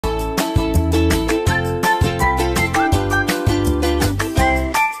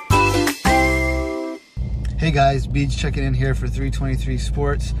Hey guys, Beach checking in here for 323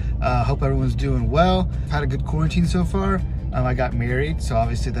 Sports. Hope everyone's doing well. Had a good quarantine so far. I got married, so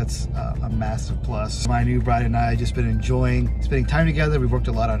obviously that's a massive plus. My new bride and I just been enjoying spending time together. We've worked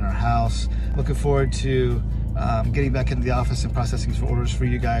a lot on our house. Looking forward to getting back into the office and processing some orders for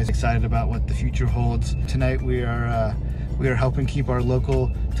you guys. Excited about what the future holds. Tonight we are helping keep our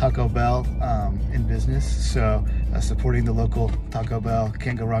local Taco Bell in business. So supporting the local Taco Bell,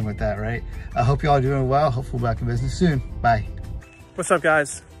 can't go wrong with that, right? I hope you all are doing well. Hopefully we'll be back in business soon. Bye. What's up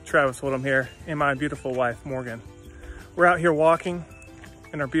guys? Travis Woodham here and my beautiful wife, Morgan. We're out here walking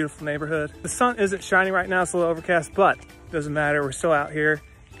in our beautiful neighborhood. The sun isn't shining right now, it's a little overcast, but it doesn't matter. We're still out here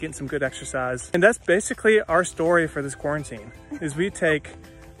getting some good exercise. And that's basically our story for this quarantine, is we take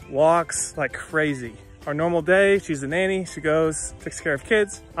walks like crazy. Our normal day, she's a nanny, she goes, takes care of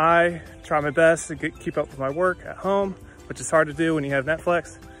kids. I try my best to keep up with my work at home, which is hard to do when you have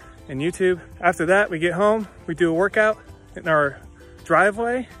Netflix and YouTube. After that, we get home, we do a workout in our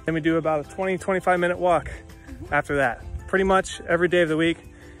driveway, then we do about a 20-25 minute walk after that. Pretty much every day of the week,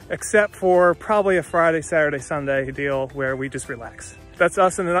 except for probably a Friday, Saturday, Sunday deal where we just relax. That's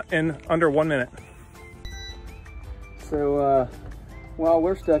us in under 1 minute. So while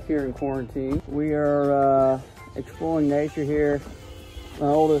we're stuck here in quarantine, we are exploring nature here. My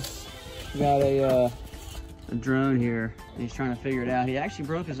oldest got a drone here, and he's trying to figure it out. He actually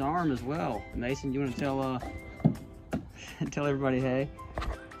broke his arm as well. Mason, you want to tell tell everybody hey?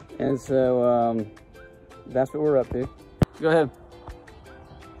 And so that's what we're up to. Go ahead.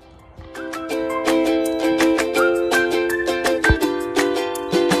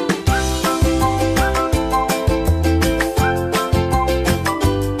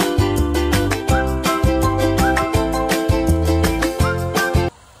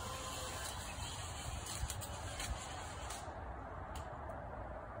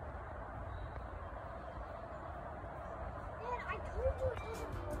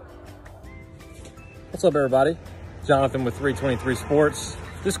 What's up everybody? Jonathan with 323 Sports.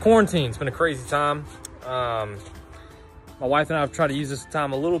 This quarantine's been a crazy time. My wife and I have tried to use this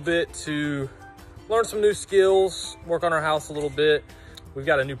time a little bit to learn some new skills, work on our house a little bit. We've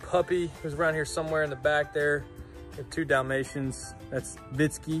got a new puppy who's around here somewhere in the back there. We have 2 Dalmatians. That's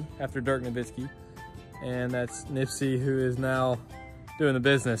Vitsky, after Dirk Nowitzki. And that's Nipsey, who is now doing the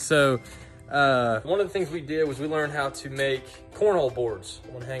business. So one of the things we did was we learned how to make cornhole boards.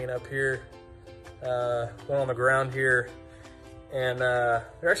 One hanging up here, one on the ground here, and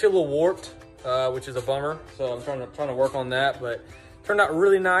they're actually a little warped, which is a bummer. So I'm trying to work on that, but turned out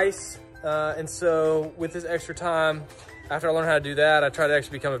really nice. And so with this extra time, after I learned how to do that, I tried to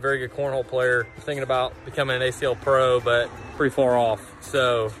actually become a very good cornhole player. I'm thinking about becoming an ACL pro, but pretty far off.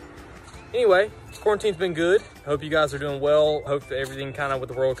 So anyway, quarantine's been good. Hope you guys are doing well. Hope that everything kind of with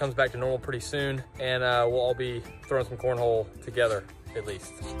the world comes back to normal pretty soon, and we'll all be throwing some cornhole together at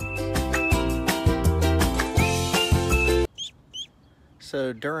least.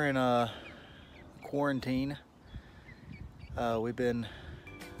 So during quarantine, we've been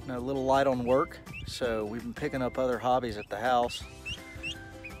a little light on work, so we've been picking up other hobbies at the house.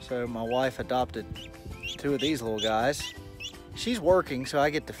 So my wife adopted 2 of these little guys. She's working, so I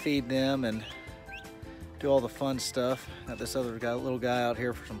get to feed them and do all the fun stuff. Got this other little guy out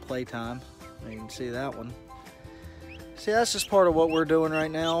here for some playtime. You can see that one. See, that's just part of what we're doing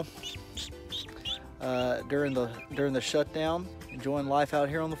right now during the shutdown. Enjoying life out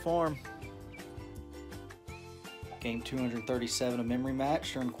here on the farm. Game 237 of Memory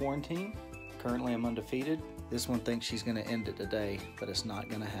Match during quarantine. Currently I'm undefeated. This one thinks she's gonna end it today, but it's not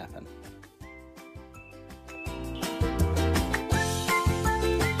gonna happen.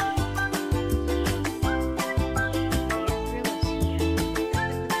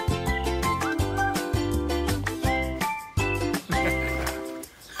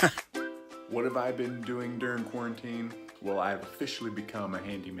 What have I been doing during quarantine? Well, I have officially become a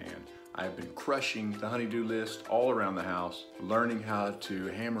handyman. I have been crushing the honey-do list all around the house, learning how to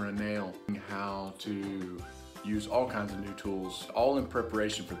hammer a nail, how to use all kinds of new tools, all in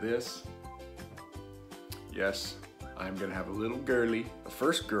preparation for this. Yes, I'm gonna have a little girly, the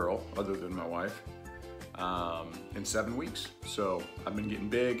first girl other than my wife, in 7 weeks. So I've been getting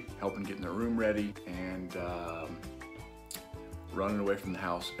big, helping getting the room ready, and running away from the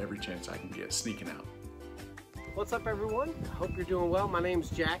house every chance I can get, sneaking out. What's up everyone? I hope you're doing well. My name's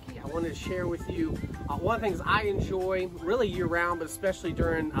Jackie. I wanted to share with you one of the things I enjoy really year round, but especially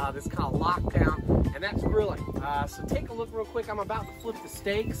during this kind of lockdown, and that's grilling. So take a look real quick. I'm about to flip the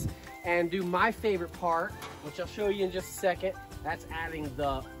steaks and do my favorite part, which I'll show you in just a second. That's adding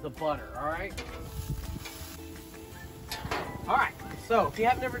the butter, all right? All right, So if you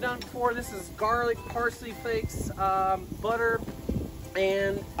have never done it before, this is garlic, parsley flakes, butter,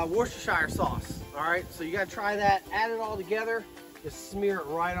 and a Worcestershire sauce. All right, so you gotta try that, add it all together, just smear it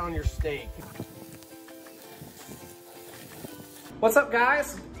right on your steak. What's up,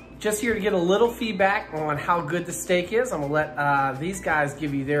 guys? Just here to get a little feedback on how good the steak is. I'm gonna let these guys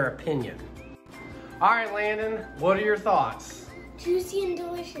give you their opinion. All right, Landon, what are your thoughts? Juicy and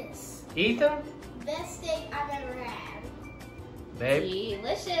delicious. Ethan? Best steak I've ever had. Babe?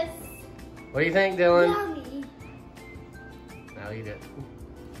 Delicious. What do you think, Dylan? Yummy. I'll eat it.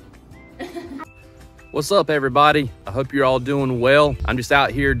 What's up, everybody? I hope you're all doing well. I'm just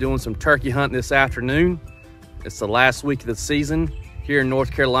out here doing some turkey hunting this afternoon. It's the last week of the season here in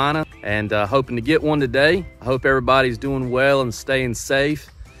North Carolina, and hoping to get one today. I hope everybody's doing well and staying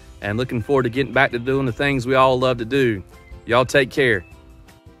safe, and looking forward to getting back to doing the things we all love to do. Y'all take care.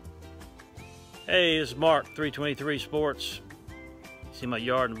 Hey, this is Mark, 323 Sports. See my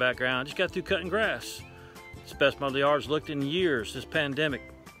yard in the background? Just got through cutting grass. It's the best my yard's looked in years. This pandemic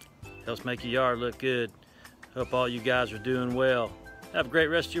helps make your yard look good. Hope all you guys are doing well. Have a great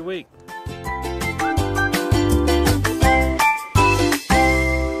rest of your week.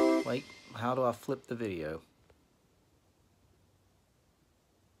 Wait, how do I flip the video?